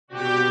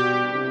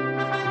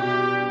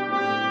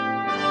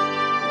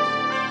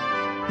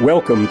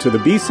Welcome to the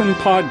Beeson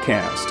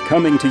Podcast,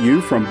 coming to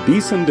you from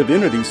Beeson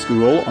Divinity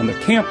School on the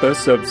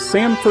campus of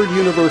Samford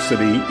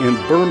University in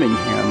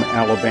Birmingham,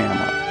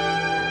 Alabama.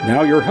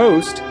 Now your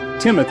host,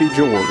 Timothy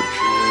George.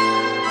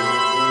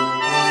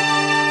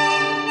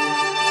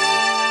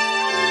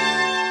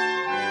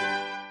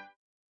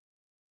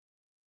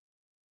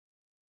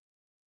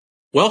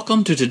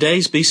 Welcome to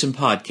today's Beeson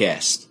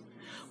Podcast.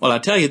 Well, I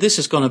tell you, this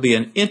is going to be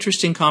an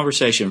interesting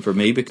conversation for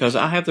me because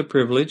I have the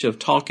privilege of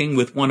talking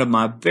with one of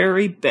my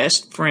very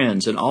best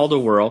friends in all the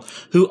world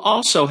who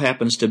also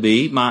happens to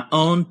be my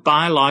own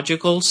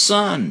biological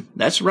son.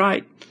 That's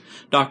right,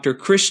 Dr.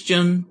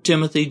 Christian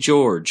Timothy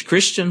George.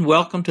 Christian,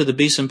 welcome to the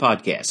Beeson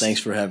Podcast.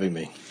 Thanks for having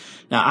me.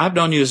 Now, I've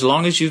known you as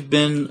long as you've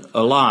been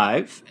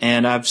alive,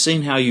 and I've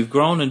seen how you've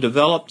grown and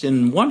developed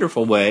in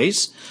wonderful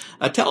ways.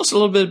 Tell us a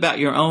little bit about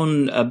your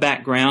own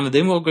background, and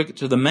then we'll get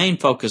to the main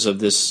focus of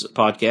this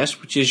podcast,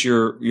 which is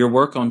your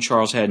work on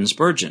Charles Haddon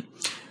Spurgeon.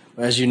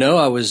 As you know,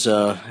 I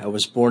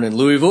was born in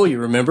Louisville. You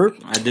remember?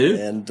 I do.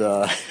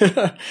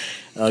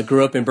 And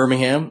grew up in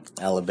Birmingham,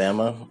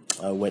 Alabama.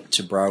 I went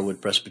to Briarwood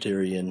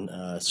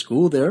Presbyterian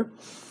School there,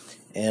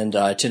 and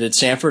I attended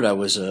Samford. I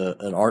was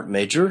an art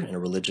major and a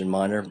religion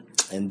minor,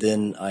 and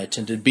then I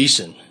attended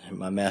Beeson,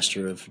 my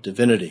Master of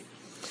Divinity.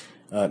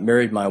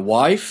 Married my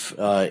wife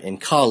in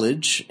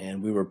college,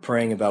 and we were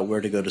praying about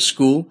where to go to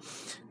school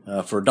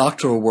for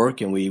doctoral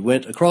work, and we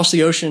went across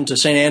the ocean to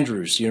St.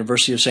 Andrews,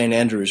 University of St.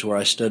 Andrews, where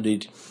I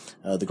studied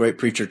the great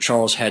preacher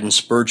Charles Haddon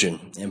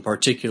Spurgeon, and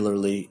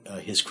particularly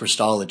his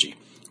Christology.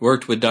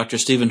 Worked with Dr.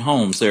 Stephen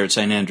Holmes there at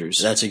St. Andrews.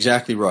 That's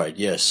exactly right,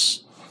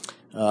 yes.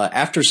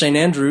 After St.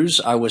 Andrews,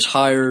 I was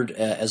hired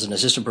as an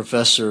assistant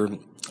professor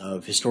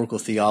of historical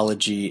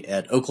theology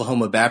at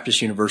Oklahoma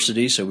Baptist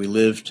University, so we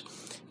lived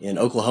in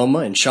Oklahoma,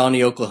 in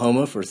Shawnee,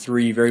 Oklahoma, for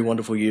 3 very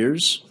wonderful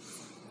years.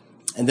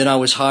 And then I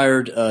was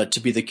hired to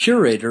be the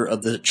curator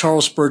of the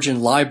Charles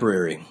Spurgeon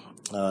Library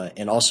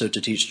and also to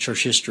teach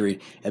church history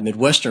at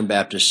Midwestern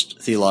Baptist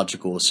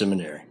Theological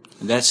Seminary.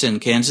 And that's in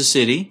Kansas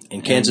City.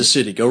 In Kansas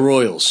City. Go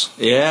Royals.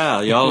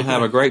 Yeah, y'all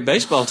have a great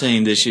baseball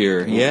team this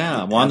year.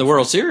 Yeah, won the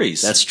World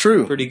Series. That's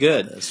true. Pretty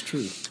good. That's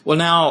true. Well,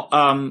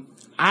 now,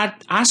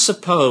 I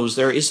suppose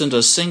there isn't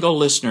a single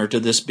listener to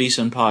this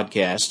Beeson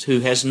podcast who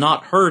has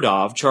not heard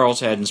of Charles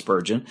Haddon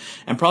Spurgeon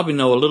and probably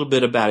know a little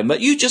bit about him. But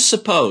you just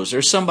suppose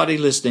there's somebody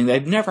listening,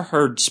 they've never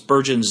heard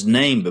Spurgeon's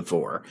name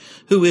before.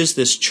 Who is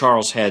this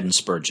Charles Haddon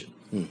Spurgeon?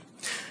 Well,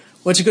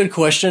 it's a good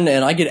question,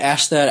 and I get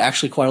asked that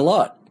actually quite a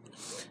lot.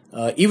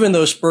 Even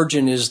though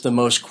Spurgeon is the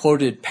most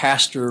quoted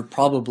pastor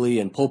probably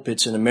in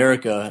pulpits in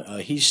America,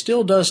 he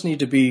still does need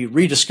to be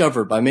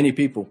rediscovered by many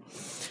people.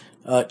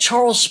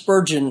 Charles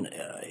Spurgeon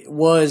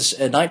was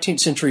a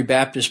 19th century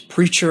Baptist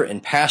preacher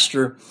and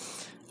pastor.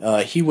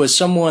 He was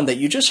someone that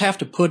you just have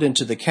to put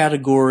into the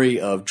category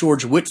of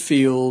George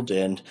Whitefield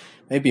and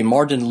maybe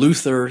Martin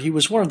Luther. He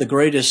was one of the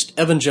greatest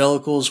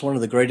evangelicals, one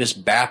of the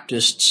greatest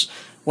Baptists,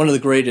 one of the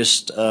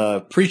greatest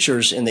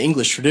preachers in the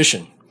English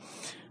tradition.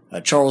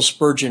 Charles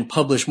Spurgeon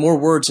published more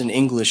words in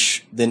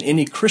English than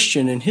any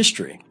Christian in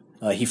history.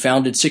 He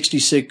founded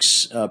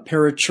 66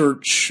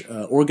 parachurch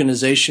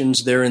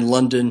organizations there in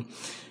London,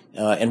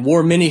 and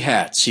wore many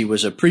hats. He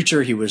was a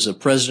preacher. He was a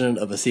president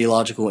of a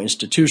theological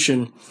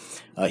institution.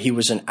 He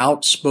was an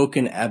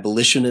outspoken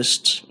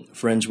abolitionist,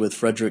 friends with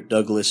Frederick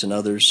Douglass and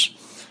others.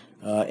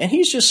 And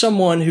he's just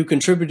someone who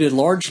contributed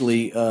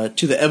largely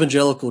to the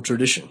evangelical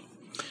tradition.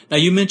 Now,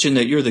 you mentioned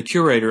that you're the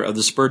curator of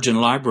the Spurgeon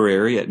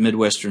Library at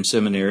Midwestern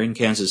Seminary in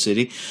Kansas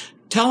City.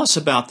 Tell us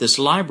about this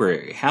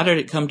library. How did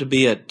it come to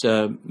be at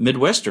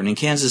Midwestern in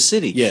Kansas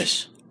City?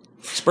 Yes.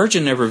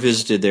 Spurgeon never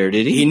visited there,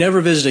 did he? He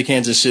never visited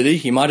Kansas City.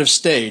 He might have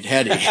stayed,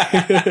 had he.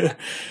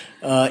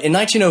 In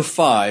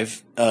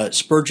 1905,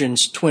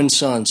 Spurgeon's twin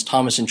sons,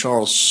 Thomas and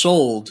Charles,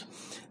 sold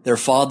their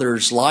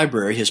father's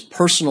library, his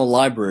personal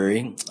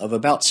library of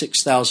about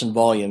 6,000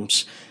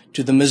 volumes,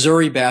 to the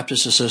Missouri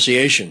Baptist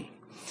Association.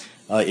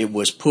 It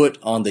was put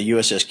on the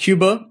USS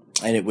Cuba,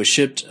 and it was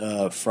shipped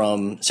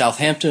from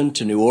Southampton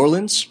to New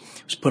Orleans.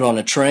 It was put on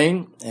a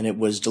train, and it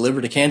was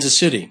delivered to Kansas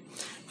City.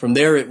 From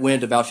there, it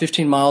went about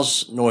 15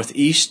 miles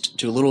northeast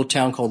to a little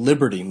town called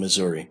Liberty,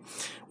 Missouri,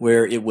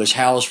 where it was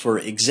housed for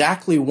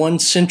exactly 1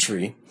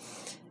 century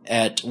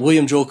at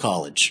William Jewell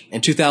College.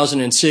 In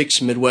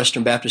 2006,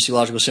 Midwestern Baptist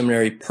Theological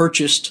Seminary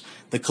purchased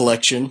the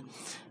collection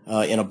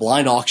in a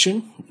blind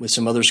auction with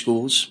some other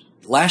schools.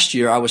 Last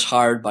year, I was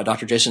hired by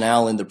Dr. Jason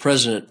Allen, the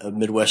president of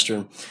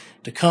Midwestern,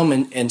 to come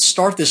and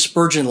start this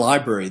Spurgeon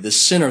Library, this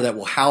center that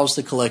will house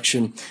the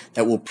collection,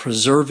 that will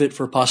preserve it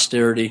for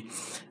posterity,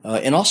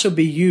 and also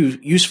be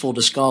useful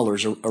to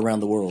scholars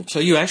around the world. So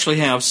you actually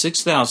have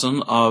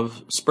 6,000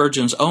 of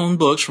Spurgeon's own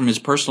books from his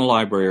personal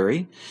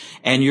library,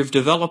 and you've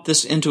developed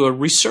this into a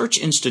research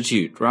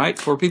institute,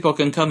 right, where people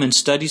can come and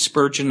study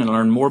Spurgeon and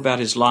learn more about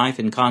his life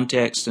and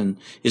context and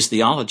his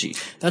theology.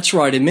 That's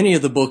right, and many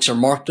of the books are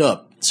marked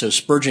up, so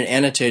Spurgeon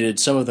annotated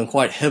some of them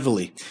quite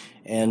heavily.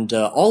 And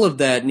all of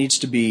that needs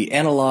to be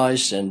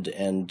analyzed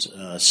and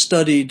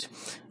studied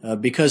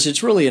because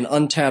it's really an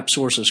untapped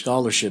source of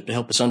scholarship to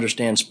help us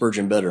understand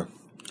Spurgeon better.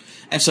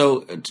 And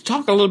so to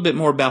talk a little bit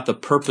more about the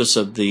purpose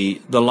of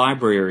the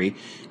library.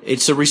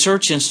 It's a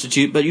research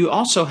institute, but you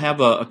also have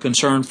a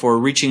concern for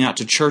reaching out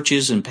to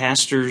churches and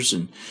pastors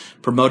and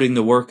promoting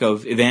the work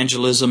of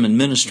evangelism and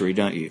ministry,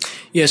 don't you?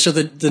 Yeah, so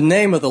the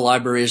name of the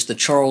library is the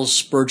Charles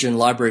Spurgeon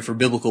Library for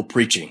Biblical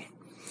Preaching.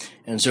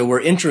 And so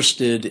we're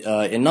interested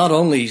in not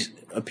only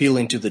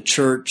appealing to the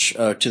church,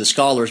 to the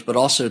scholars, but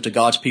also to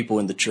God's people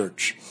in the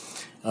church.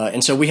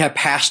 And so we have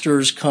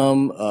pastors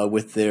come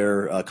with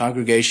their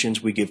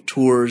congregations. We give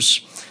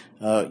tours.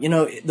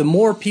 The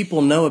more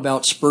people know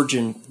about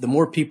Spurgeon, the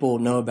more people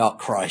know about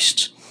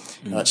Christ.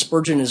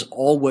 Spurgeon is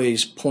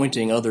always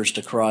pointing others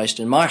to Christ.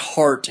 And my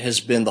heart has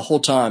been the whole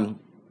time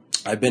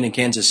I've been in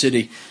Kansas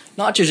City,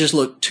 not to just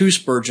look to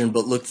Spurgeon,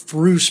 but look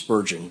through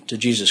Spurgeon to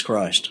Jesus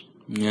Christ.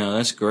 Yeah,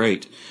 that's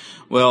great.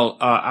 Well,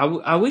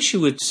 I wish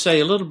you would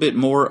say a little bit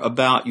more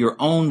about your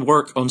own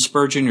work on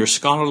Spurgeon, your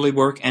scholarly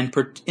work, and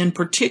in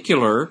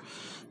particular,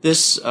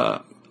 this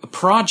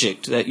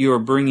project that you are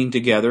bringing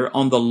together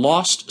on the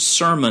lost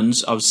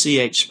sermons of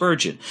C.H.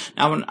 Spurgeon.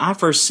 Now, when I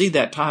first see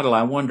that title,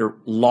 I wonder,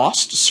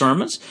 lost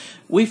sermons?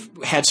 We've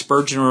had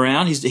Spurgeon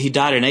around. He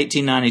died in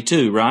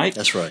 1892, right?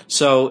 That's right.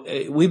 So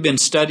we've been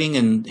studying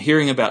and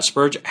hearing about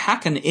Spurgeon. How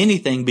can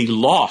anything be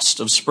lost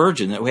of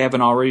Spurgeon that we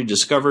haven't already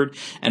discovered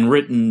and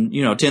written,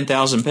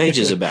 10,000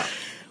 pages about?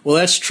 Well,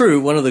 that's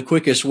true. One of the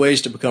quickest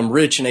ways to become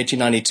rich in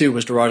 1892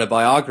 was to write a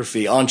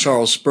biography on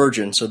Charles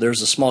Spurgeon, so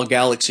there's a small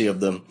galaxy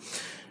of them.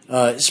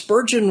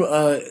 Spurgeon,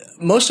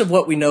 most of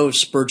what we know of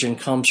Spurgeon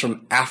comes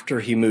from after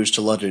he moves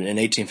to London in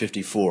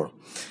 1854.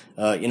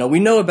 We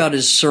know about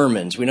his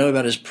sermons, we know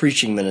about his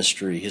preaching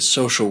ministry, his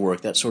social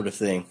work, that sort of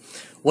thing.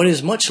 What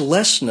is much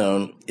less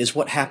known is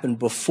what happened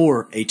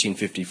before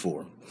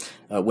 1854,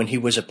 when he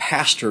was a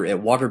pastor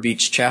at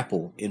Waterbeach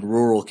Chapel in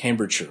rural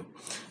Cambridgeshire,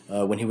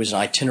 when he was an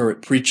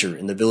itinerant preacher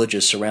in the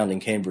villages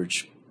surrounding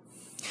Cambridge.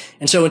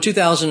 And so in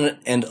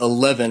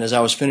 2011, as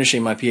I was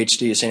finishing my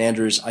PhD at St.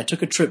 Andrews, I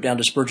took a trip down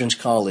to Spurgeon's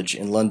College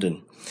in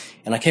London,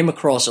 and I came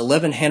across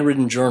 11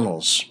 handwritten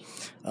journals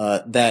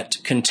that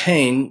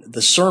contain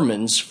the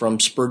sermons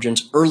from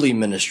Spurgeon's early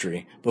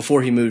ministry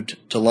before he moved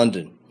to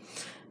London.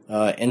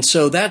 And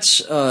so that's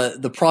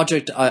the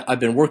project I've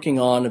been working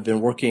on. I've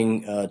been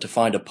working to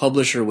find a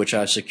publisher, which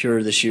I've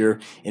secured this year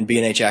in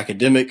B&H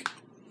Academic.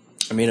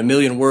 I mean,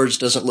 1,000,000 words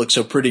doesn't look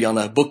so pretty on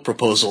a book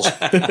proposal.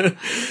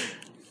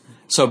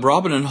 So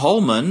Braben and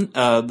Holman,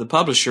 the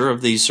publisher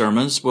of these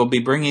sermons, will be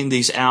bringing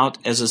these out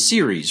as a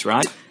series,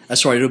 right?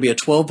 That's right. It'll be a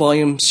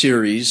 12-volume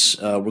series.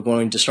 We're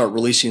going to start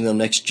releasing them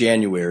next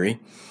January.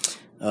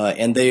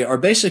 And they are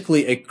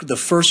basically the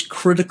first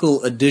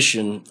critical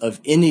edition of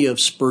any of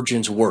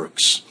Spurgeon's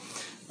works.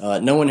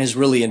 No one has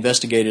really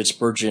investigated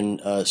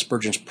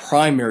Spurgeon's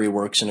primary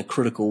works in a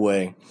critical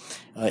way.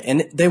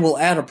 And they will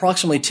add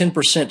approximately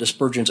 10% to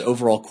Spurgeon's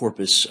overall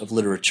corpus of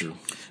literature.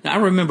 Now, I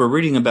remember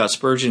reading about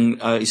Spurgeon.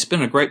 He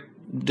spent a great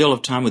deal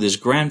of time with his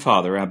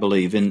grandfather, I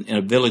believe, in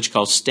a village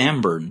called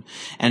Stambourne.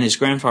 And his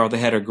grandfather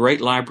had a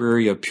great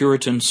library of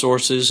Puritan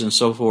sources and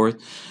so forth.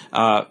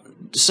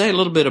 Say a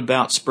little bit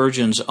about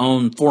Spurgeon's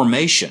own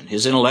formation,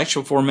 his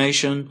intellectual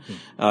formation,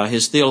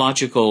 his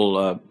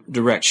theological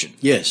direction.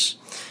 Yes.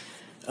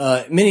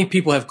 Many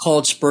people have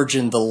called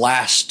Spurgeon the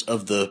last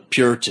of the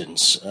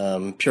Puritans,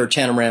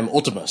 Puritanoram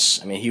ultimus.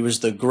 I mean, he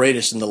was the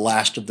greatest and the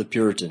last of the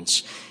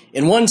Puritans.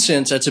 In one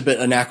sense, that's a bit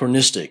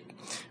anachronistic.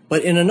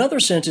 But in another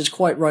sense, it's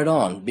quite right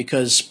on,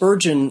 because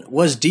Spurgeon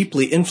was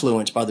deeply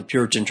influenced by the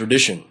Puritan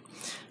tradition.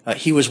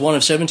 He was one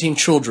of 17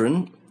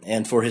 children,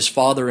 and for his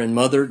father and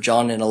mother,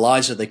 John and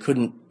Eliza, they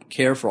couldn't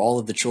care for all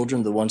of the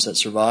children, the ones that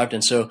survived.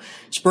 And so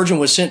Spurgeon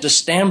was sent to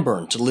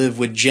Stambourne to live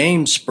with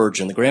James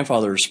Spurgeon, the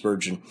grandfather of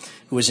Spurgeon,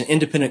 who was an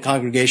independent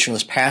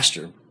Congregationalist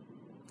pastor.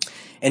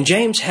 And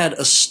James had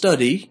a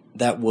study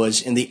that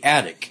was in the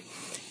attic.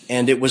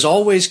 And it was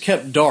always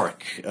kept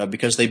dark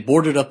because they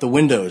boarded up the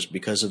windows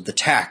because of the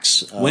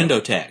tax.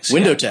 Window tax.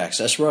 Window tax,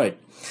 that's right.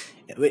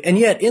 And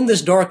yet, in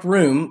this dark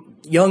room,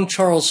 young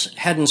Charles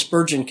Haddon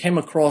Spurgeon came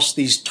across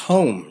these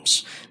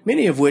tomes,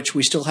 many of which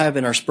we still have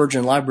in our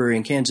Spurgeon Library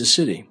in Kansas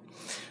City.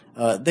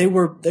 They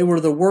were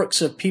the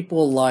works of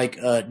people like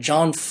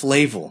John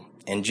Flavel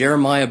and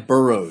Jeremiah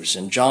Burroughs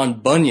and John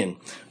Bunyan.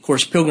 Of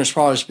course, Pilgrim's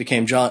Progress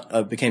became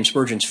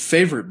Spurgeon's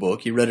favorite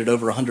book. He read it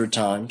over 100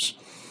 times.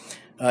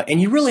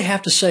 And you really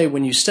have to say,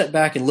 when you step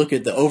back and look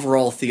at the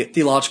overall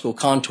theological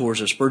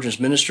contours of Spurgeon's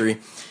ministry,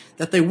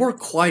 that they were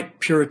quite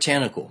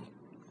puritanical.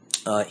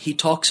 He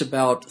talks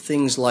about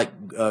things like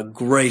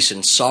grace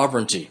and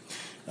sovereignty.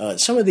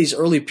 Some of these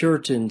early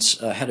Puritans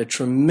had a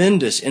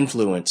tremendous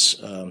influence,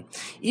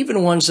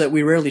 even ones that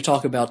we rarely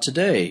talk about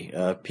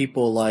today.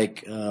 People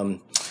like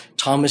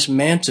Thomas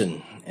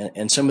Manton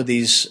and some of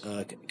these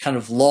kind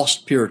of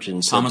lost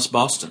Puritans. Thomas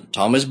Boston.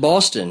 Thomas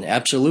Boston,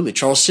 absolutely.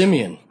 Charles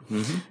Simeon.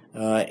 Mm-hmm.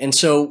 And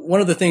so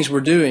one of the things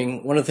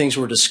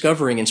we're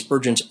discovering in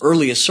Spurgeon's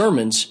earliest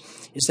sermons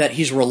is that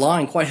he's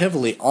relying quite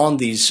heavily on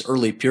these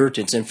early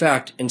Puritans. In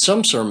fact, in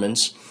some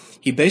sermons,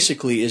 he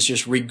basically is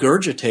just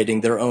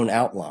regurgitating their own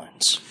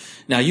outlines.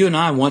 Now, you and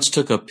I once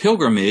took a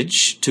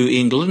pilgrimage to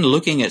England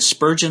looking at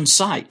Spurgeon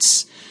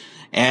sites.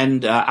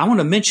 And I want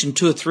to mention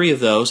 2 or 3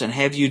 of those and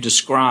have you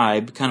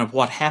describe kind of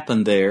what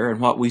happened there and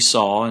what we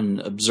saw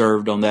and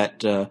observed on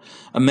that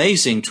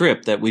amazing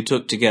trip that we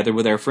took together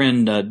with our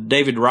friend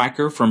David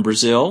Riker from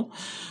Brazil.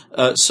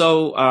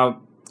 So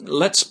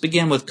let's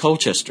begin with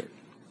Colchester.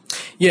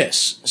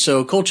 Yes.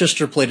 So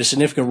Colchester played a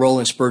significant role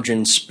in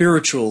Spurgeon's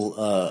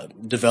spiritual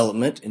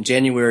development. In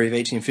January of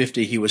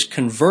 1850, he was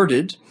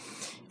converted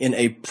in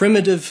a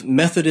primitive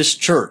Methodist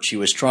church. He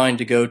was trying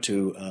to go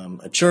to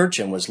a church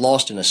and was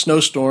lost in a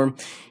snowstorm.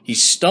 He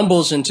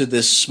stumbles into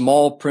this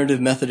small primitive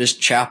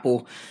Methodist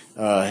chapel.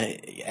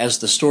 As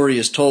the story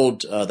is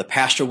told, the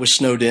pastor was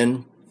snowed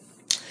in.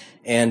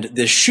 And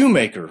this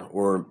shoemaker,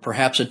 or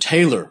perhaps a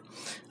tailor,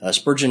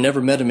 Spurgeon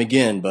never met him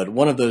again, but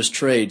one of those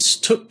trades,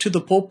 took to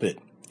the pulpit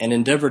and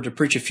endeavored to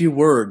preach a few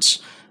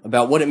words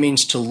about what it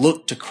means to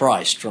look to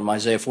Christ from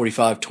Isaiah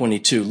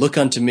 45:22. Look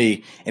unto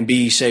me and be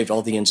ye saved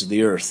all the ends of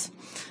the earth.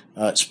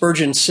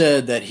 Spurgeon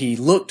said that he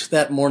looked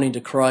that morning to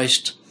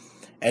Christ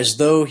as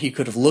though he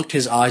could have looked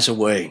his eyes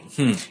away.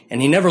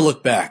 And he never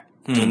looked back.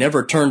 He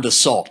never turned to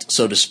salt,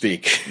 so to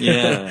speak.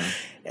 Yeah.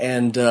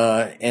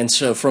 And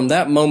so from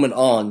that moment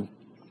on,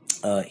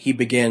 he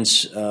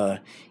begins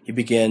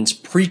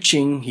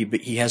preaching.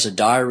 He has a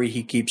diary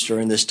he keeps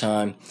during this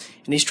time,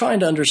 and he's trying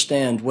to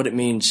understand what it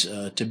means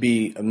to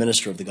be a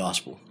minister of the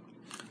gospel.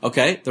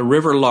 Okay, the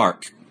River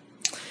Lark.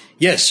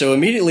 Yes, so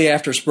immediately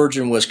after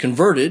Spurgeon was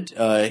converted,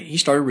 he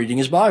started reading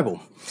his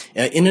Bible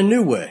in a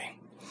new way.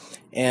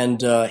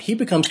 And he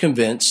becomes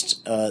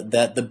convinced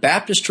that the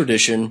Baptist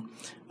tradition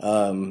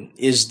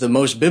is the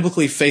most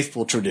biblically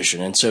faithful tradition.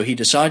 And so he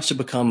decides to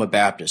become a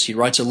Baptist. He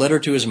writes a letter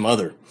to his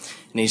mother,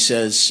 and he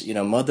says,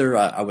 Mother,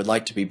 I would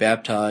like to be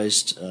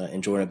baptized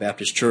and join a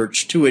Baptist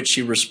church, to which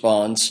she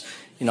responds,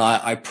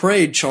 I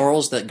prayed,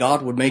 Charles, that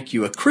God would make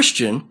you a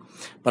Christian,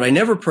 but I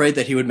never prayed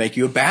that he would make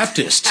you a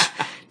Baptist.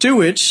 To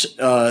which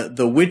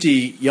the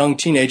witty young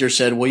teenager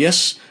said, well,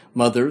 yes,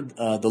 Mother,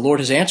 the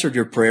Lord has answered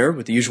your prayer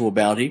with the usual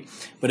bounty,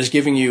 but is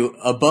giving you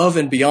above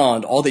and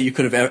beyond all that you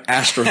could have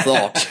asked or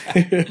thought.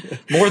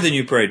 More than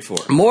you prayed for.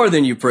 More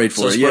than you prayed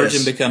for, so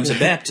Spurgeon becomes a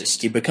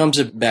Baptist. He becomes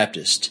a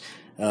Baptist.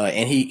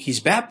 And he's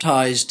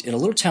baptized in a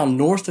little town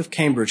north of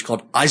Cambridge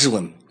called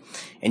Isleham.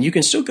 And you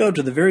can still go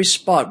to the very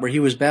spot where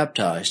he was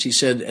baptized. He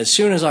said, as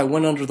soon as I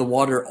went under the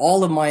water,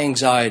 all of my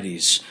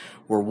anxieties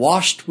were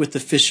washed with the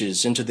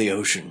fishes into the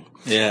ocean.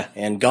 Yeah.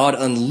 And God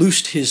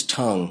unloosed his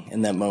tongue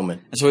in that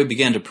moment. And so he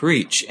began to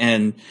preach.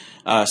 And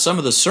some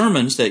of the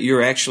sermons that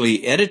you're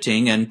actually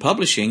editing and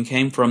publishing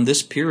came from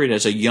this period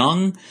as a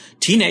young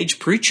teenage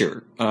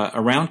preacher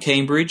around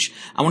Cambridge.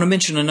 I want to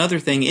mention another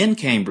thing in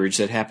Cambridge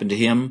that happened to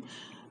him,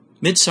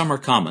 Midsummer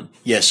Common.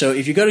 Yeah, so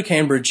if you go to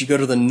Cambridge, you go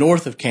to the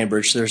north of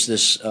Cambridge, there's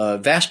this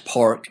vast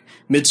park,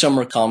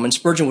 Midsummer Common.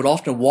 Spurgeon would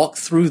often walk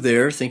through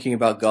there thinking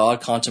about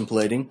God,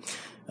 contemplating.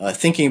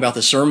 Thinking about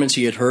the sermons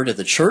he had heard at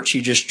the church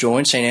he just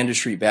joined, St. Andrew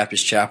Street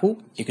Baptist Chapel.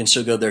 You can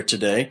still go there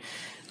today.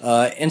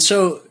 And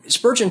so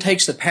Spurgeon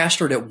takes the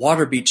pastorate at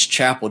Waterbeach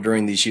Chapel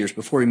during these years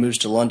before he moves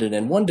to London.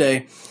 And one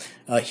day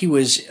he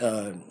was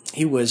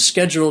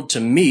scheduled to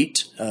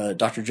meet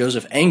Dr.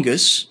 Joseph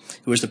Angus,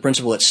 who was the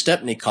principal at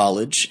Stepney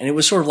College. And it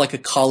was sort of like a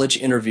college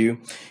interview.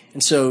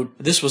 And so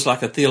this was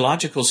like a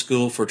theological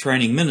school for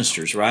training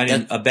ministers, right?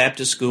 In a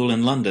Baptist school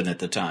in London at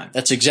the time.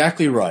 That's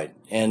exactly right.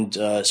 And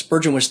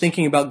Spurgeon was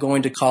thinking about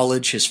going to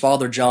college. His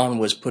father, John,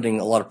 was putting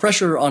a lot of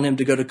pressure on him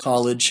to go to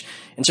college.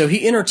 And so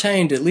he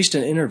entertained at least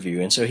an interview.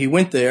 And so he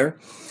went there.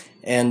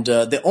 And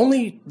the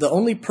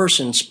only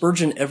person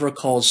Spurgeon ever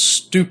calls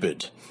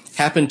stupid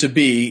happened to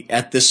be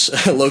at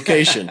this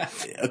location.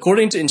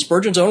 According to, in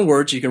Spurgeon's own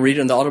words, you can read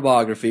it in the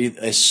autobiography,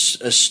 a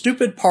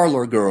stupid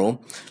parlor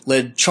girl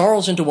led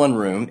Charles into one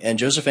room and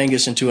Joseph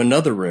Angus into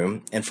another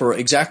room, and for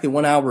exactly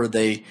 1 hour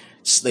they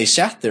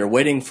sat there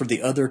waiting for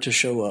the other to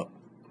show up.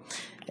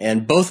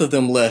 And both of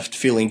them left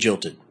feeling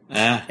jilted.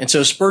 And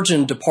so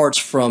Spurgeon departs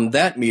from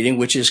that meeting,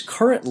 which is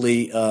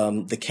currently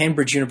the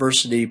Cambridge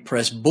University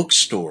Press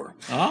bookstore.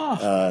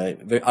 I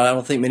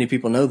don't think many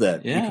people know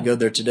that. Yeah. You can go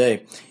there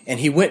today. And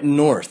he went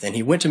north, and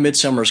he went to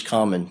Midsummer's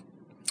Common,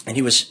 and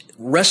he was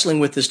wrestling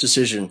with this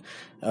decision,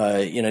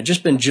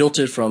 just been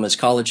jilted from his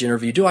college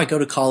interview. Do I go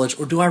to college,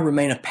 or do I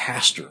remain a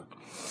pastor?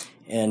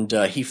 And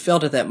he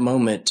felt at that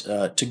moment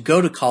to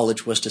go to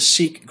college was to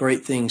seek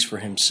great things for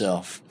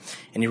himself.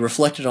 And he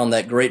reflected on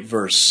that great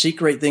verse, seek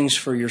great things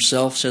for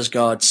yourself, says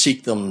God,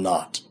 seek them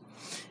not.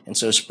 And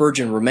so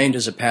Spurgeon remained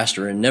as a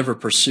pastor and never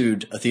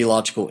pursued a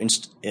theological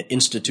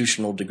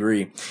institutional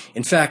degree.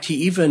 In fact, he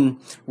even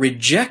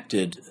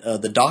rejected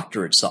the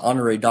doctorates, the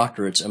honorary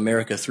doctorates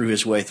America threw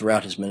his way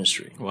throughout his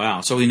ministry.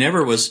 Wow. So he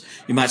never was,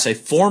 you might say,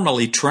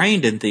 formally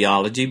trained in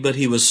theology, but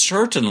he was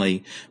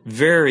certainly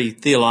very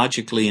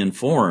theologically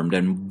informed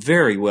and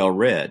very well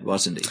read,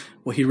 wasn't he?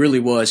 Well, he really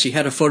was. He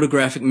had a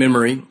photographic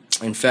memory.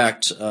 In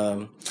fact,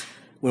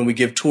 when we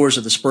give tours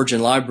of the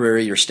Spurgeon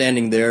Library, you're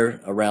standing there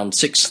around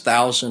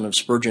 6,000 of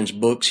Spurgeon's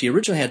books. He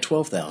originally had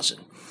 12,000.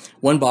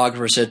 One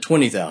biographer said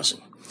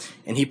 20,000.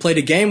 And he played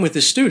a game with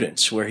his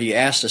students where he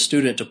asked a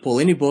student to pull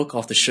any book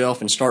off the shelf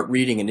and start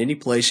reading in any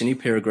place, any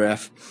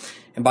paragraph.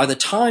 And by the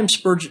time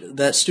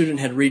that student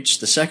had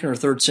reached the second or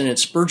third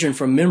sentence, Spurgeon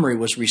from memory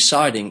was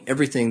reciting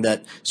everything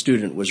that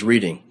student was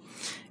reading.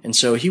 And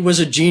so he was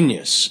a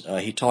genius.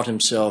 He taught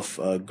himself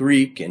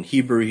Greek and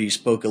Hebrew. He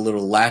spoke a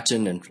little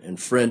Latin and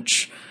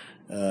French.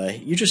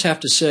 You just have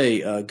to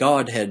say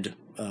God had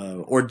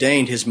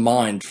ordained his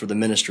mind for the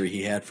ministry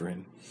he had for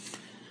him.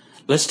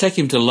 Let's take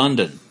him to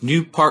London,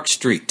 New Park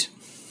Street.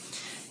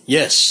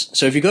 Yes.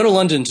 So if you go to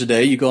London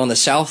today, you go on the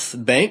South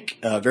Bank,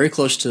 very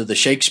close to the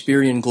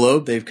Shakespearean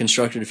Globe they've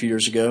constructed a few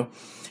years ago.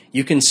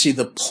 You can see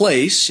the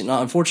place,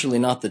 unfortunately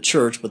not the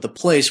church, but the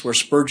place where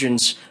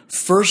Spurgeon's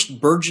first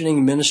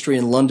burgeoning ministry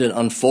in London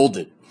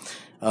unfolded.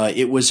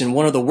 It was in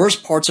one of the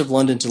worst parts of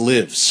London to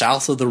live,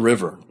 south of the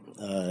river.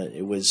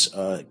 It was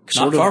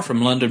not far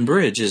from London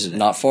Bridge, isn't it?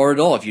 Not far at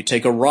all. If you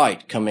take a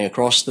right coming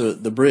across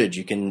the bridge,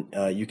 you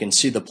can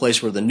see the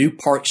place where the New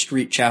Park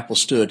Street Chapel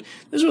stood.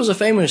 This was a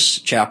famous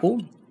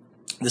chapel.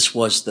 This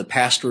was the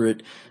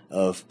pastorate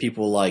of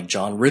people like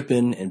John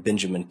Rippon and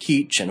Benjamin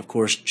Keach, and of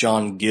course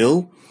John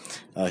Gill,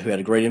 who had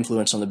a great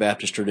influence on the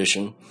Baptist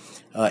tradition.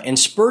 And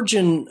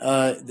Spurgeon,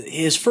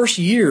 his first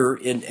year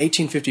in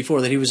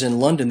 1854 that he was in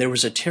London, there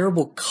was a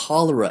terrible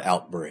cholera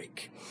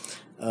outbreak.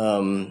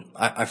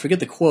 I forget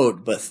the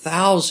quote, but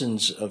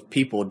thousands of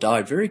people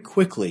died very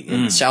quickly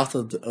in the south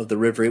of the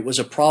river. It was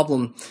a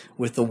problem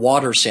with the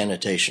water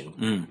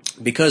sanitation.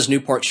 Because New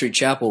Park Street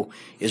Chapel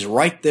is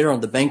right there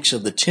on the banks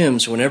of the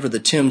Thames. Whenever the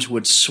Thames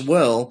would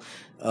swell,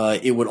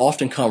 it would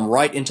often come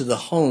right into the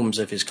homes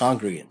of his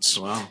congregants.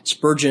 Wow.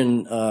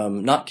 Spurgeon,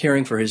 not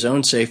caring for his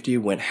own safety,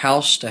 went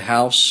house to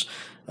house,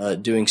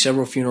 doing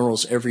several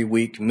funerals every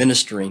week,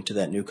 ministering to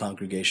that new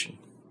congregation.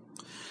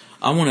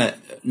 I want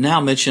to now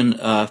mention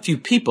a few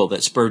people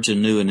that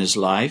Spurgeon knew in his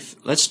life.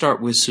 Let's start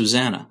with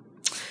Susanna.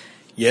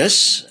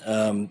 Yes.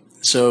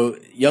 So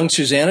young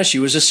Susanna, she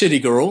was a city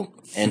girl,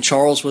 and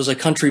Charles was a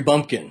country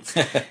bumpkin.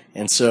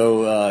 And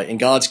so in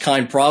God's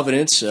kind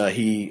providence,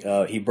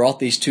 he brought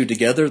these two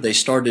together. They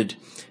started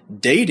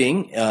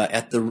dating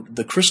at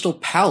the Crystal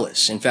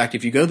Palace. In fact,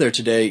 if you go there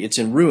today, it's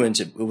in ruins.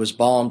 It was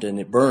bombed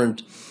and it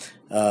burned.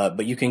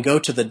 But you can go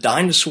to the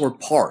Dinosaur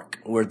Park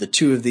where the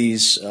two of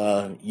these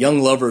young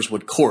lovers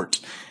would court.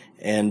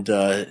 And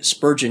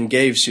Spurgeon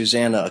gave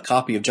Susanna a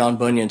copy of John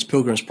Bunyan's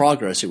Pilgrim's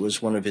Progress. It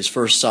was one of his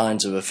first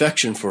signs of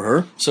affection for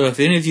her. So if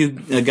any of you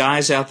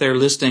guys out there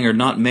listening are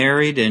not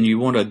married and you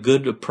want a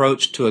good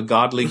approach to a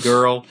godly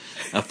girl,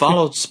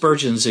 follow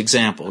Spurgeon's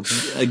example.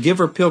 Give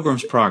her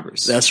Pilgrim's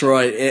Progress. That's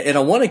right. And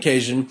on one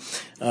occasion,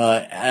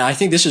 I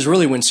think this is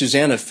really when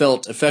Susanna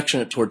felt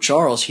affectionate toward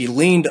Charles, he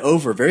leaned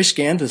over very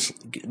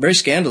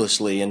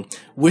scandalously and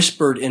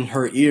whispered in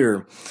her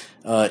ear,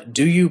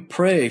 do you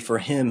pray for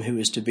him who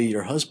is to be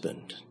your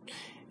husband?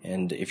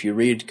 And if you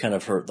read kind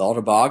of the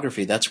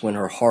autobiography, that's when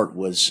her heart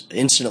was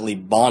instantly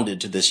bonded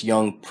to this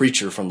young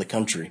preacher from the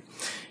country.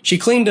 She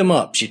cleaned him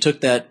up. She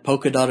took that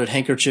polka-dotted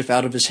handkerchief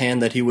out of his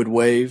hand that he would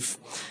wave.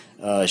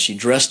 She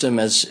dressed him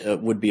as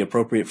would be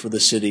appropriate for the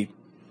city.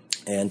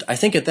 And I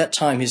think at that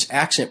time his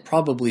accent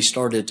probably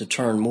started to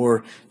turn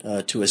more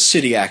to a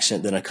city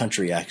accent than a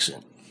country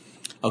accent.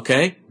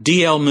 Okay,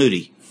 D.L.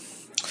 Moody.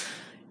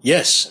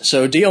 Yes.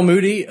 So D.L.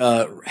 Moody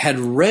had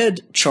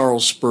read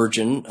Charles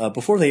Spurgeon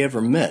before they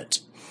ever met.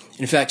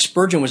 In fact,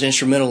 Spurgeon was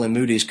instrumental in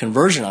Moody's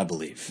conversion, I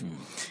believe.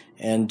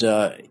 And,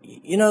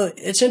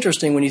 it's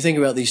interesting when you think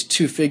about these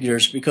two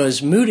figures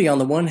because Moody, on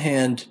the one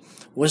hand,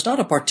 was not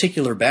a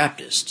particular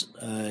Baptist.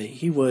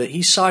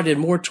 He sided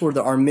more toward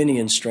the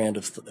Arminian strand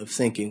of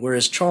thinking,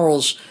 whereas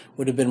Charles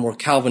would have been more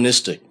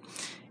Calvinistic.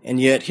 And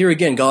yet, here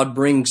again, God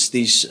brings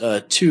these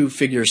two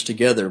figures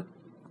together.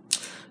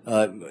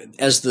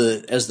 As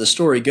the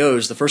story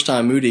goes, the first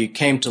time Moody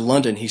came to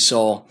London, he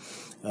saw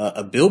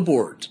a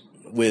billboard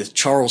with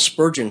Charles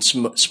Spurgeon.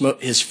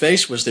 His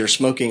face was there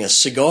smoking a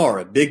cigar,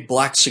 a big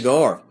black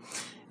cigar.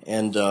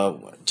 And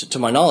to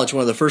my knowledge,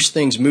 one of the first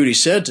things Moody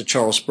said to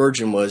Charles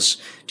Spurgeon was,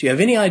 do you have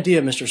any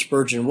idea, Mr.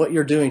 Spurgeon, what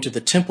you're doing to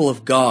the temple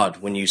of God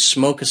when you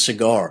smoke a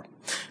cigar?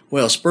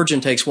 Well,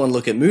 Spurgeon takes one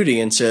look at Moody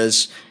and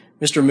says,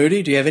 Mr.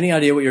 Moody, do you have any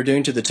idea what you're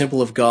doing to the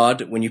temple of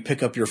God when you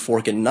pick up your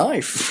fork and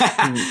knife?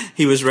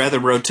 He was rather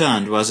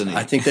rotund, wasn't he?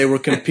 I think they were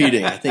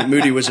competing. I think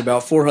Moody was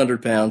about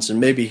 400 pounds and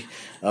maybe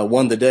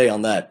won the day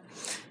on that.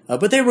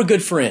 But they were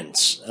good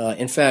friends.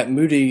 In fact,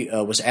 Moody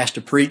was asked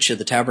to preach at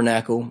the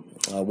Tabernacle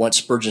once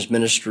Spurgeon's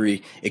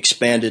ministry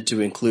expanded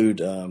to include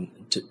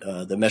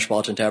the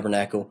Metropolitan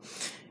Tabernacle.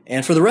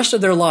 And for the rest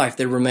of their life,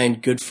 they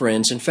remained good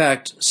friends. In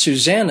fact,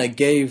 Susanna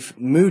gave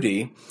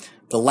Moody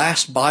the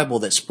last Bible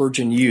that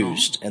Spurgeon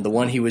used, and the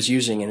one he was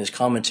using in his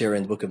commentary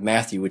in the book of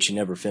Matthew, which he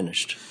never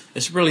finished.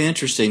 It's really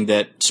interesting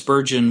that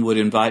Spurgeon would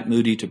invite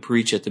Moody to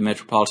preach at the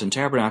Metropolitan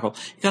Tabernacle.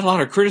 He got a lot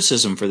of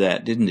criticism for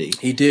that, didn't he?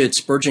 He did.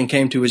 Spurgeon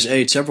came to his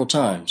aid several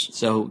times.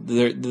 So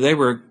they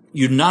were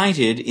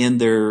united in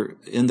their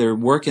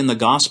work in the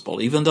gospel,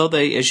 even though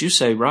they, as you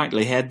say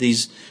rightly, had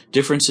these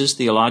differences,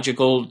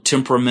 theological,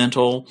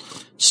 temperamental,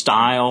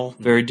 style,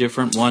 very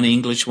different, one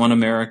English, one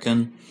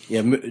American.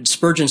 Yeah,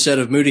 Spurgeon said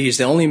of Moody, he's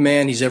the only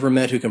man he's ever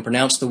met who can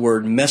pronounce the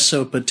word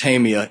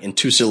Mesopotamia in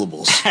 2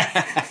 syllables.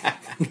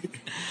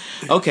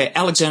 Okay,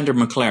 Alexander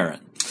Maclaren.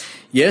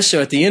 Yes,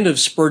 so at the end of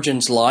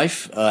Spurgeon's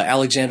life,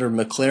 Alexander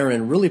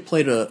Maclaren really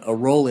played a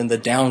role in the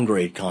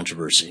downgrade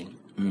controversy.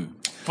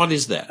 What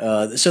is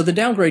that? So the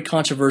downgrade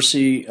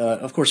controversy,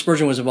 of course,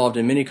 Spurgeon was involved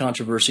in many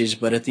controversies,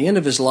 but at the end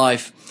of his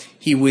life,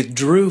 he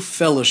withdrew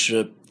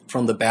fellowship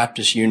from the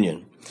Baptist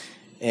Union.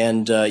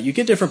 And you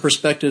get different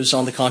perspectives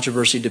on the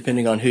controversy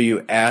depending on who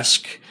you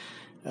ask.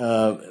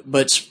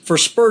 But for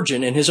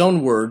Spurgeon, in his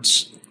own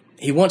words,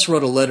 he once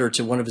wrote a letter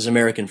to one of his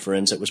American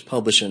friends that was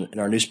published in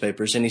our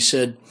newspapers, and he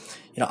said,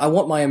 I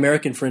want my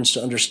American friends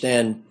to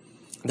understand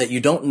that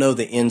you don't know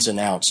the ins and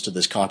outs to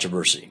this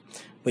controversy,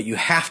 but you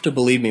have to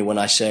believe me when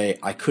I say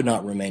I could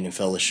not remain in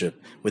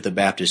fellowship with the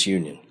Baptist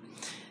Union.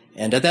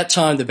 And at that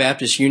time, the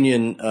Baptist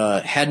Union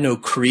had no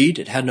creed,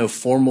 it had no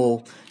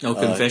formal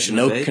confession,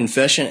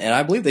 confession, and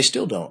I believe they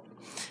still don't.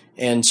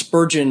 And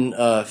Spurgeon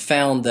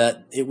found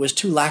that it was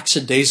too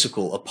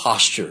lackadaisical a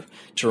posture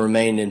to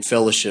remain in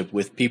fellowship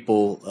with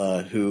people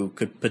who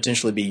could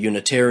potentially be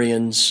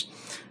Unitarians.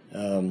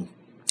 And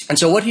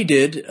so what he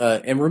did,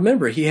 and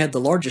remember, he had the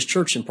largest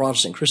church in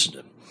Protestant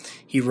Christendom.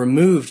 He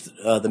removed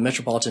the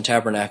Metropolitan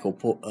Tabernacle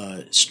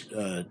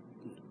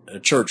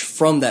Church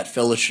from that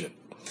fellowship.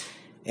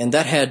 And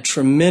that had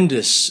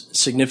tremendous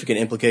significant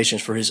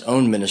implications for his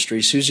own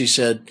ministry. Susie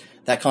said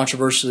that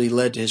controversy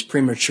led to his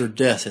premature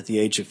death at the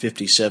age of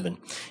 57.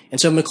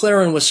 And so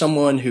Maclaren was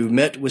someone who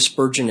met with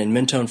Spurgeon in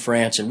Menton,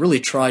 France, and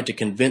really tried to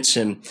convince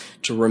him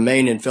to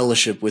remain in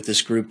fellowship with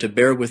this group, to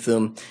bear with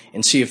them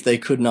and see if they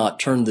could not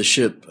turn the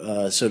ship,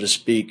 so to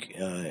speak,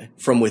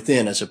 from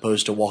within as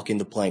opposed to walking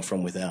the plank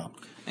from without.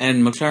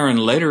 And Maclaren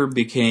later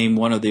became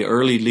one of the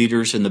early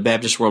leaders in the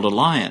Baptist World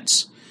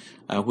Alliance,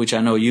 which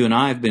I know you and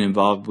I have been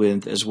involved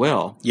with as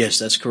well. Yes,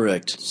 that's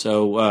correct.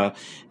 So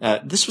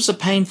this was a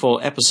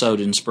painful episode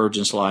in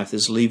Spurgeon's life,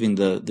 this leaving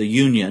the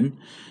Union,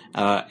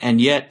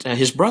 and yet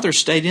his brother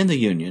stayed in the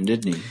Union,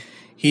 didn't he?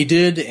 He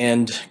did,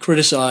 and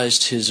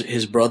criticized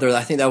his brother.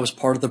 I think that was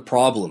part of the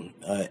problem.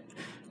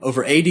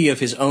 Over 80 of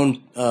his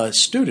own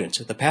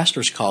students at the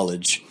pastor's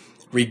college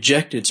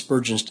rejected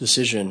Spurgeon's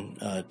decision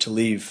to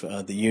leave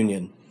the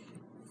Union.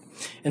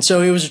 And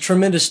so it was a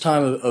tremendous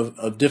time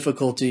of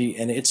difficulty,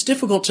 and it's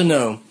difficult to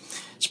know.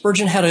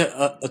 Spurgeon had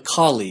a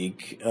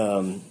colleague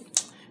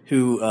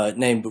who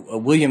named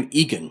William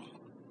Egan,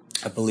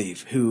 I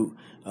believe, who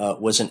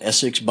was an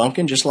Essex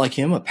bumpkin, just like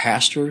him, a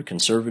pastor,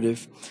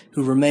 conservative,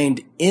 who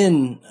remained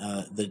in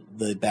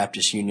the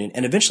Baptist Union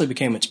and eventually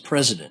became its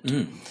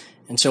president.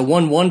 And so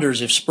one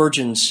wonders if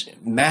Spurgeon's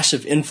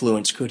massive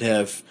influence could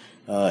have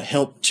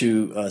helped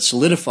to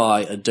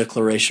solidify a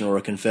declaration or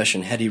a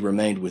confession had he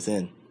remained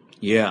within.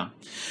 Yeah.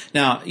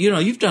 Now,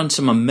 you've done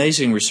some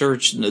amazing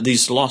research.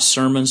 These lost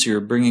sermons you're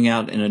bringing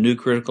out in a new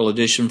critical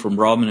edition from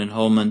Broadman and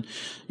Holman,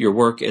 your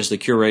work as the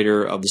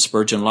curator of the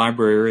Spurgeon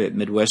Library at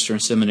Midwestern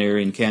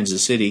Seminary in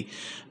Kansas City.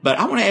 But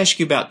I want to ask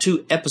you about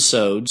two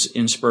episodes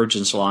in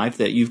Spurgeon's life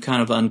that you've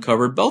kind of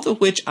uncovered, both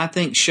of which I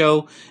think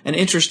show an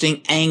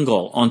interesting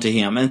angle onto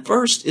him. And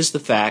first is the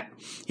fact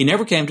he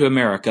never came to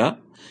America.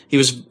 He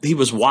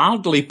was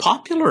wildly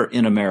popular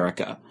in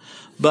America,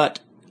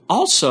 but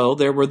also,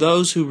 there were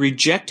those who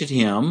rejected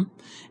him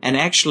and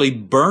actually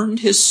burned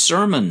his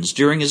sermons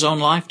during his own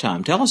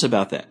lifetime. Tell us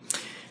about that.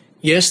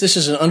 Yes, this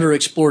is an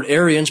underexplored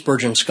area in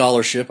Spurgeon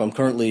scholarship. I'm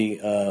currently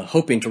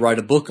hoping to write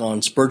a book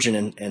on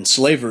Spurgeon and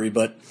slavery,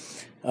 but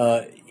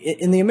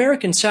in the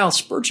American South,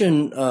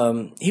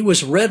 Spurgeon, he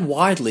was read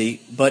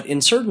widely, but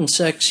in certain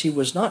sects he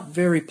was not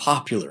very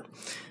popular.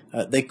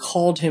 They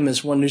called him,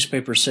 as one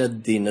newspaper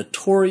said, the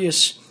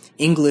notorious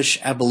English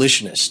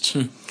abolitionist.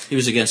 He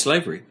was against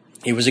slavery.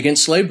 He was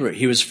against slavery.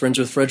 He was friends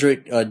with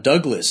Frederick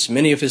Douglass.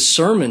 Many of his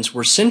sermons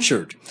were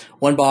censured.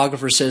 One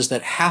biographer says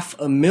that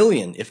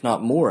 500,000, if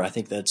not more, I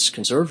think that's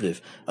conservative,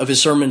 of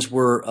his sermons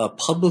were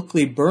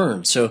publicly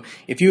burned. So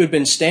if you had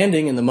been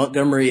standing in the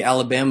Montgomery,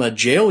 Alabama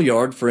jail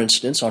yard, for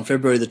instance, on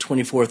February the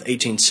 24th,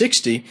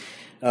 1860,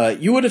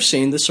 you would have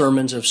seen the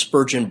sermons of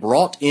Spurgeon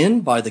brought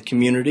in by the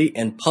community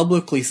and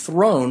publicly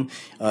thrown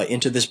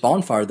into this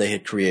bonfire they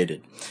had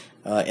created.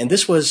 And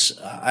this was,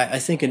 I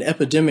think, an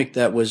epidemic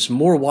that was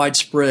more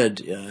widespread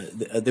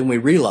than we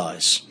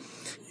realize.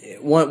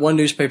 One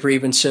newspaper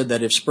even said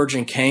that if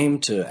Spurgeon came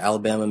to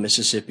Alabama,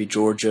 Mississippi,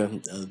 Georgia,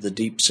 the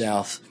Deep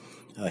South,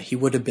 he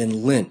would have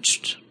been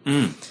lynched.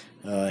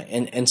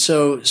 And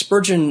so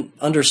Spurgeon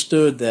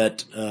understood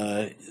that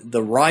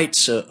the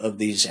rights of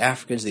these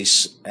Africans,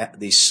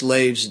 these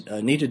slaves,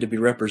 needed to be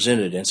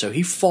represented, and so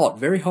he fought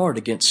very hard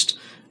against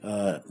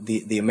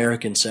the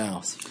American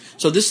South.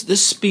 So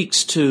this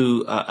speaks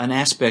to an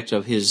aspect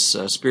of his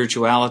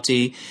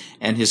spirituality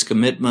and his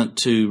commitment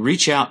to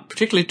reach out,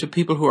 particularly to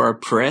people who are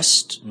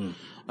oppressed,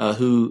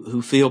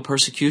 who feel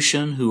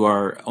persecution, who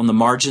are on the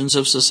margins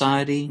of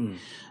society.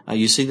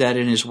 You see that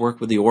in his work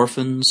with the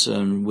orphans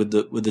and with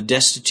the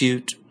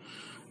destitute.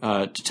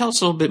 To tell us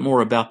a little bit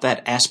more about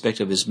that aspect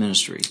of his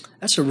ministry.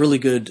 That's a really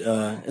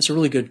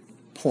good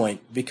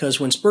point, because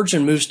when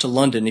Spurgeon moves to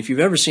London, if you've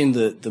ever seen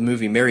the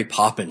movie Mary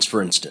Poppins,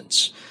 for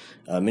instance,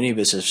 Many of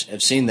us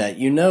have seen that.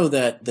 You know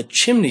that the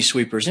chimney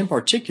sweepers in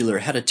particular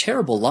had a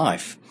terrible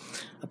life.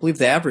 I believe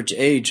the average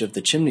age of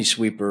the chimney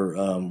sweeper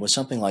was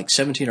something like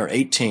 17 or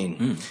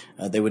 18.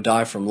 They would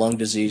die from lung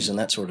disease and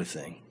that sort of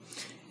thing.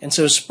 And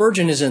so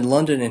Spurgeon is in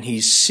London, and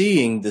he's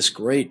seeing this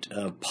great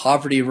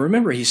poverty.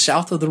 Remember, he's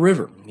south of the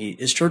river.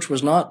 His church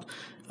was not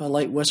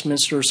like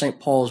Westminster or St.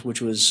 Paul's,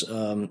 which was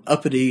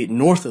uppity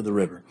north of the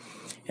river.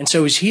 And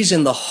so he's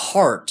in the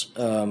heart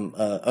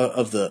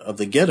of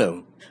the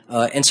ghetto.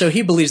 And so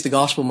he believes the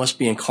gospel must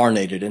be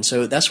incarnated. And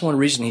so that's one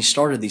reason he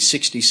started these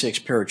 66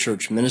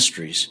 parachurch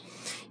ministries.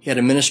 He had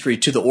a ministry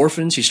to the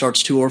orphans. He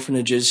starts 2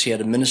 orphanages. He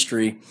had a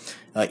ministry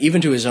even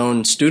to his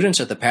own students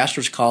at the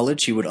pastor's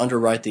college. He would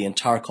underwrite the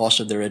entire cost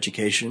of their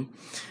education.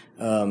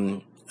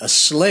 A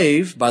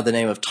slave by the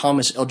name of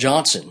Thomas L.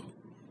 Johnson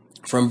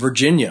from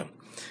Virginia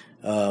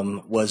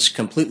was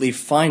completely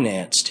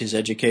financed. His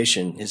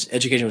education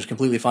was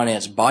completely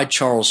financed by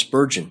Charles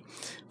Spurgeon.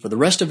 For the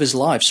rest of his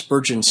life,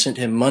 Spurgeon sent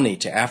him money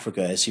to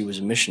Africa as he was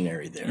a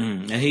missionary there.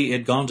 And he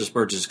had gone to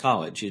Spurgeon's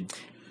college. He'd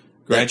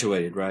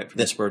graduated, right,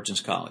 from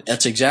Spurgeon's college.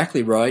 That's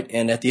exactly right.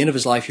 And at the end of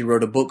his life, he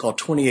wrote a book called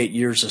 28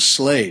 Years a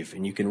Slave.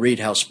 And you can read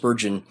how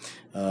Spurgeon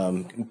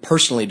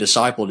personally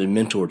discipled and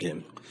mentored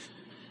him.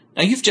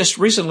 Now, you've just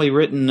recently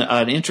written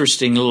an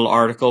interesting little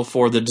article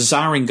for the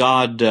Desiring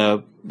God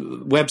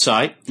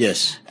website.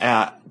 Yes.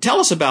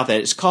 Tell us about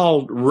that. It's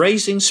called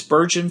Raising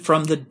Spurgeon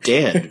from the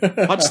Dead.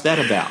 What's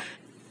that about?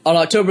 On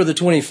October the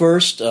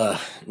 21st,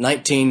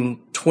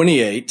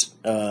 1928,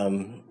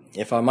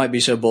 if I might be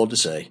so bold to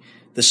say,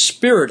 the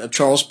spirit of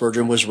Charles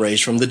Spurgeon was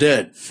raised from the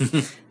dead.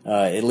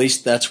 At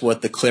least that's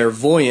what the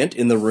clairvoyant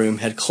in the room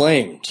had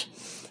claimed.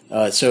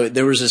 So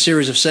there was a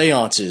series of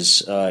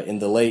seances in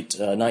the late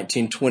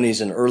 1920s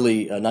and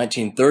early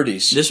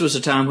 1930s. This was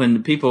a time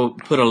when people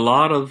put a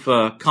lot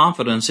of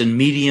confidence in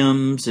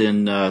mediums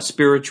and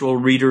spiritual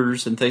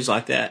readers and things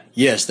like that.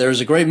 Yes, there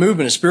was a great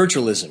movement of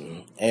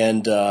spiritualism.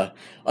 And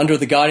under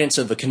the guidance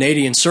of a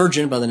Canadian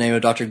surgeon by the name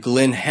of Dr.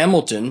 Glenn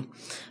Hamilton,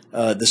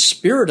 the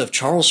spirit of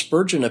Charles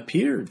Spurgeon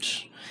appeared.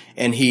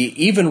 And he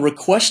even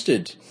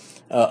requested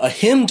a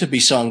hymn to be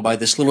sung by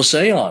this little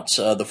seance.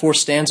 The 4th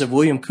stanza of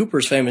William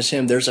Cooper's famous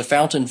hymn, "There's a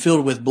fountain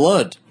filled with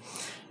blood."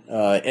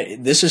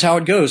 This is how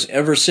it goes.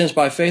 "Ever since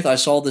by faith I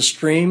saw the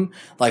stream,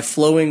 thy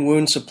flowing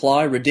wound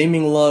supply,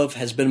 redeeming love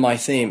has been my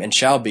theme, and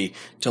shall be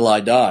till I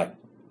die."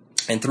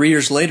 And 3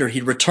 years later, he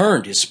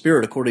returned his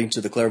spirit according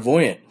to the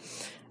clairvoyant.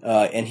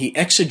 And he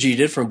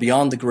exegeted from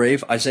beyond the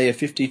grave Isaiah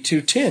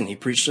 52:10. He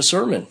preached a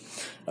sermon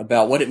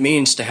about what it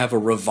means to have a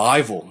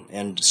revival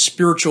and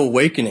spiritual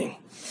awakening.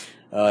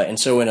 And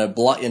so in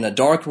a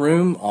dark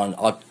room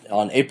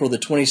on April the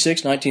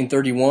 26th,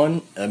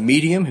 1931, a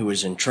medium who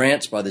was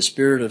entranced by the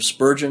spirit of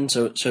Spurgeon,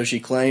 so she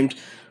claimed,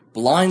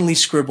 blindly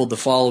scribbled the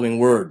following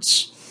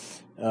words.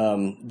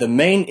 The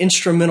main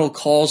instrumental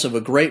cause of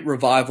a great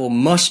revival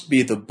must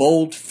be the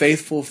bold,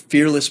 faithful,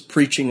 fearless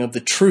preaching of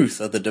the truth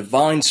of the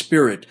divine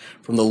spirit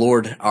from the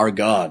Lord our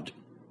God.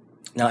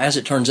 Now, as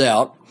it turns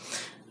out,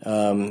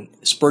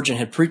 Spurgeon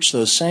had preached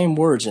those same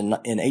words in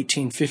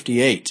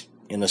 1858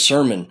 in a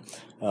sermon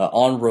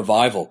on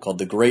revival called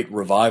The Great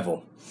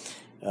Revival.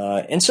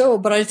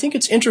 But I think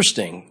it's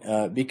interesting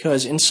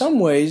because in some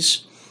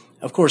ways,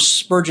 of course,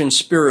 Spurgeon's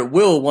spirit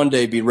will one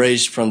day be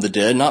raised from the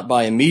dead, not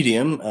by a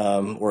medium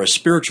or a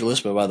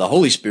spiritualist, but by the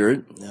Holy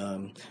Spirit.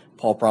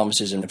 Paul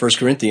promises in 1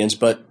 Corinthians.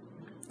 But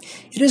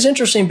it is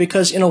interesting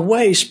because in a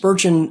way,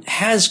 Spurgeon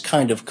has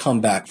kind of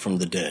come back from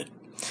the dead.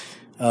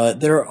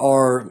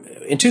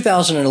 In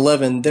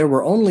 2011, there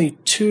were only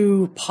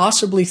 2,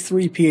 possibly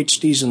 3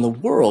 PhDs in the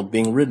world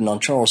being written on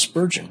Charles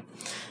Spurgeon.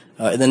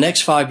 In the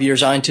next 5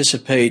 years, I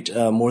anticipate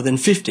more than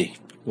 50.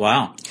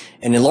 Wow.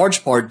 And in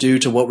large part due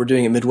to what we're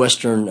doing at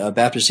Midwestern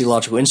Baptist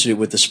Theological Institute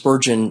with the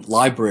Spurgeon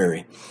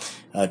Library,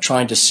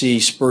 trying to see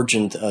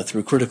Spurgeon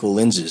through critical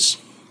lenses.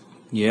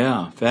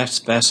 Yeah, that's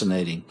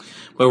fascinating.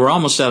 Well, we're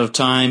almost out of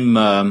time,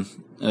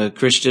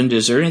 Christian.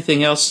 Is there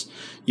anything else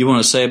you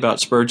want to say about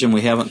Spurgeon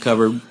we haven't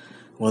covered?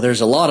 Well,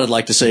 there's a lot I'd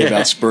like to say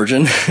about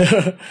Spurgeon.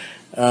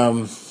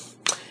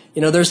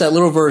 There's that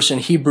little verse in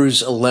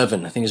Hebrews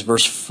 11, I think it's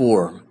verse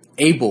 4.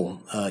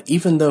 Abel,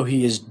 even though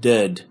he is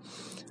dead,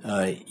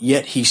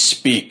 yet he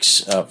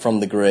speaks from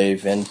the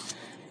grave. And,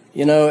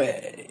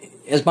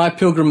 as my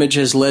pilgrimage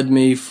has led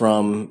me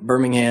from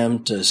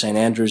Birmingham to St.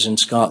 Andrews in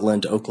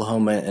Scotland to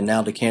Oklahoma and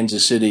now to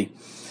Kansas City,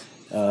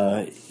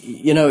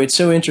 it's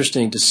so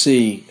interesting to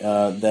see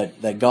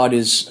that God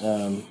is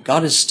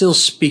still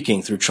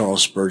speaking through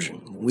Charles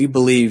Spurgeon. We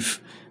believe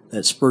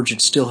that Spurgeon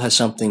still has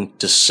something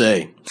to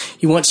say.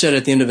 He once said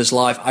at the end of his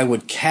life, "I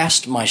would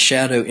cast my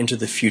shadow into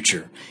the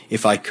future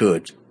if I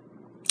could."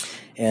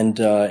 And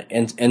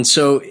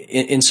so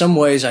in some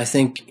ways, I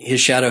think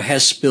his shadow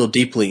has spilled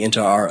deeply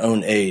into our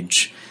own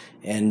age.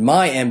 And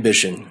my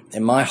ambition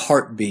and my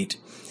heartbeat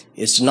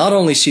is to not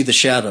only see the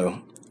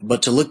shadow,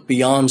 but to look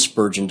beyond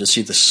Spurgeon to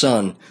see the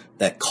sun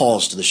that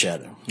caused the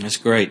shadow. That's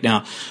great.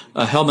 Now,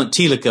 Helmut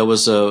Thielicke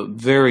was a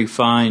very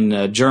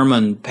fine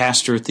German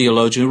pastor,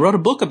 theologian, who wrote a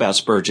book about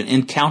Spurgeon,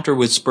 Encounter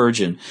with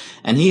Spurgeon.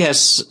 And he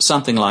has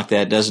something like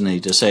that, doesn't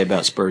he, to say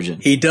about Spurgeon?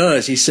 He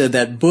does. He said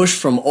that bush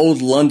from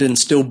old London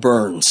still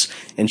burns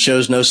and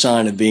shows no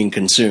sign of being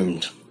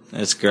consumed.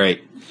 That's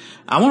great.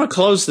 I want to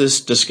close this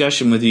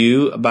discussion with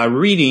you by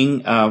reading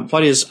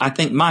what is, I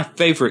think, my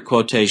favorite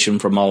quotation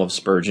from all of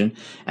Spurgeon,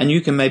 and you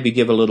can maybe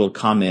give a little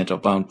comment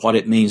upon what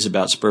it means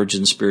about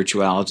Spurgeon's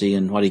spirituality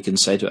and what he can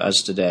say to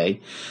us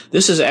today.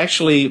 This is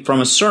actually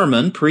from a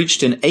sermon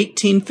preached in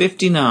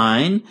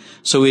 1859,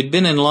 so he'd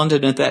been in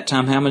London at that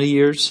time how many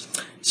years?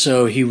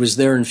 So he was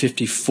there in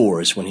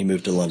 54 is when he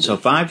moved to London. So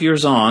 5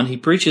 years on, he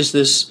preaches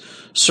this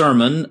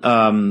sermon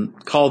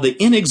called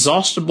The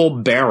Inexhaustible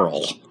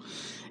Barrel.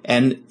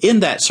 And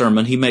in that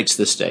sermon, he makes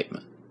this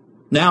statement.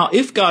 Now,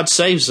 if God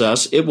saves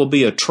us, it will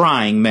be a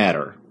trying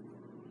matter.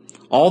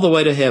 All the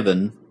way to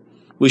heaven,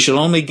 we shall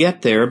only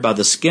get there by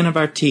the skin of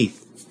our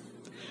teeth.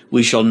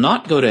 We shall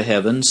not go to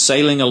heaven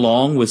sailing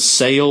along with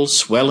sails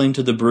swelling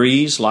to the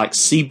breeze like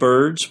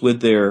seabirds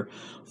with their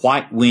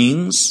white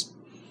wings,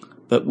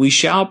 but we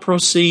shall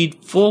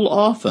proceed full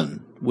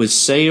often with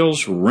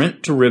sails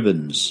rent to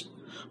ribbons,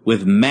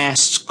 with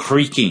masts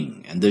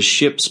creaking and the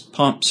ship's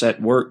pumps at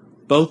work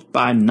both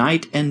by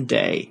night and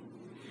day.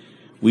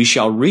 We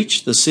shall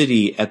reach the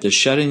city at the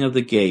shutting of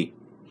the gate,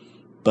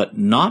 but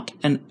not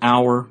an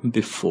hour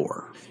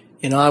before.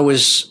 And I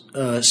was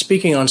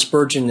speaking on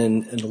Spurgeon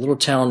in a little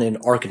town in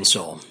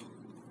Arkansas,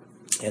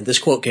 and this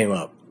quote came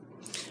up.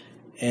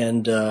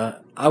 And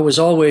I was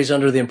always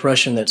under the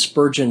impression that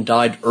Spurgeon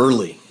died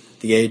early, at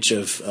the age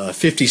of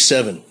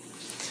 57.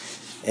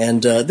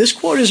 And this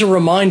quote is a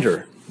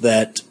reminder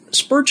that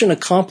Spurgeon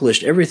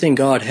accomplished everything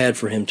God had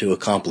for him to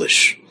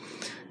accomplish.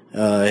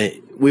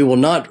 We will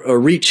not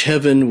reach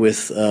heaven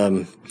with,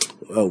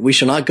 we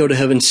shall not go to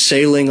heaven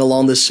sailing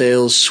along the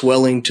sails,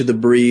 swelling to the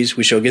breeze.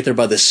 We shall get there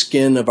by the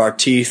skin of our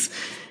teeth.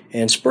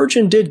 And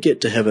Spurgeon did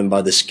get to heaven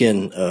by the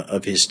skin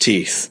of his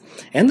teeth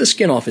and the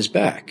skin off his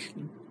back.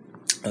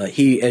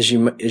 He, as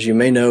you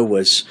may know,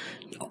 was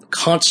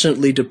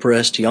constantly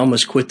depressed. He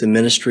almost quit the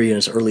ministry in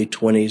his early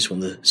 20s when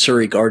the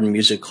Surrey Garden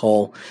Music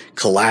Hall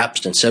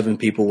collapsed and 7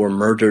 people were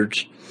murdered.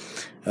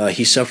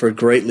 He suffered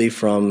greatly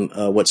from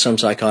what some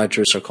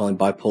psychiatrists are calling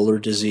bipolar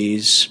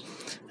disease.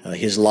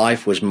 His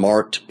life was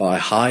marked by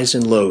highs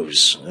and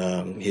lows.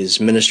 His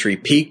ministry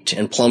peaked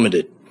and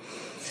plummeted.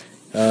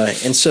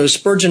 And so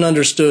Spurgeon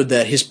understood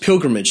that his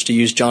pilgrimage, to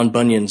use John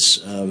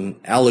Bunyan's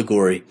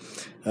allegory,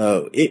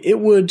 it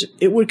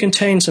would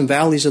contain some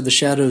valleys of the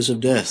shadows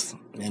of death,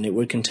 and it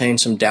would contain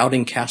some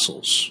doubting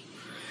castles.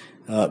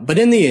 But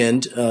in the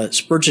end,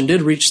 Spurgeon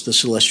did reach the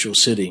celestial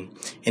city,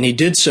 and he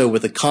did so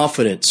with the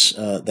confidence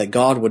that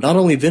God would not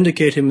only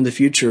vindicate him in the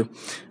future,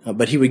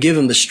 but he would give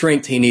him the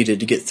strength he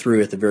needed to get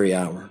through at the very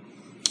hour.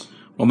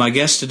 Well, my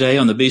guest today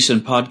on the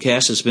Beeson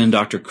Podcast has been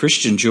Dr.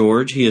 Christian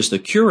George. He is the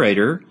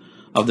curator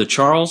of the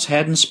Charles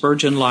Haddon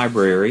Spurgeon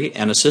Library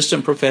and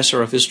assistant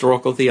professor of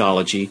historical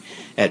theology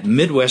at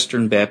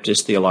Midwestern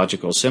Baptist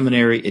Theological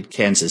Seminary at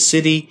Kansas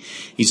City.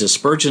 He's a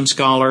Spurgeon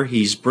scholar.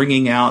 He's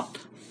bringing out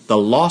the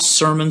Lost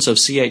Sermons of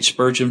C.H.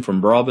 Spurgeon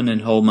from Braubin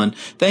and Holman.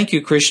 Thank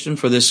you, Christian,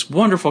 for this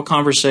wonderful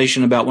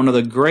conversation about one of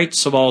the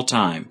greats of all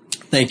time.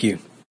 Thank you.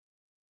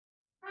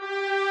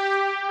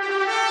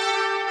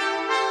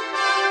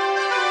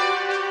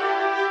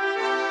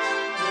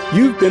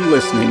 You've been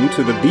listening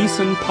to the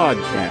Beeson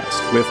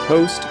Podcast with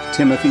host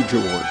Timothy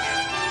George.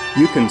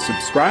 You can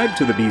subscribe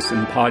to the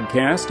Beeson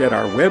Podcast at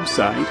our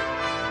website,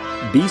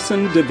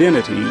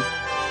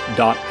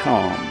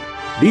 beesondivinity.com.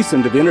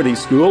 Beeson Divinity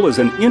School is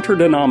an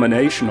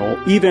interdenominational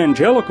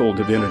evangelical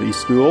divinity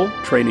school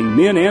training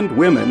men and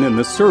women in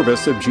the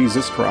service of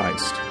Jesus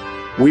Christ.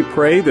 We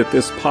pray that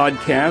this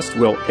podcast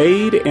will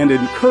aid and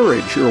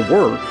encourage your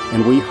work,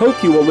 and we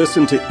hope you will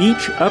listen to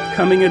each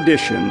upcoming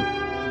edition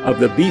of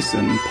the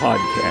Beeson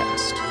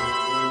Podcast.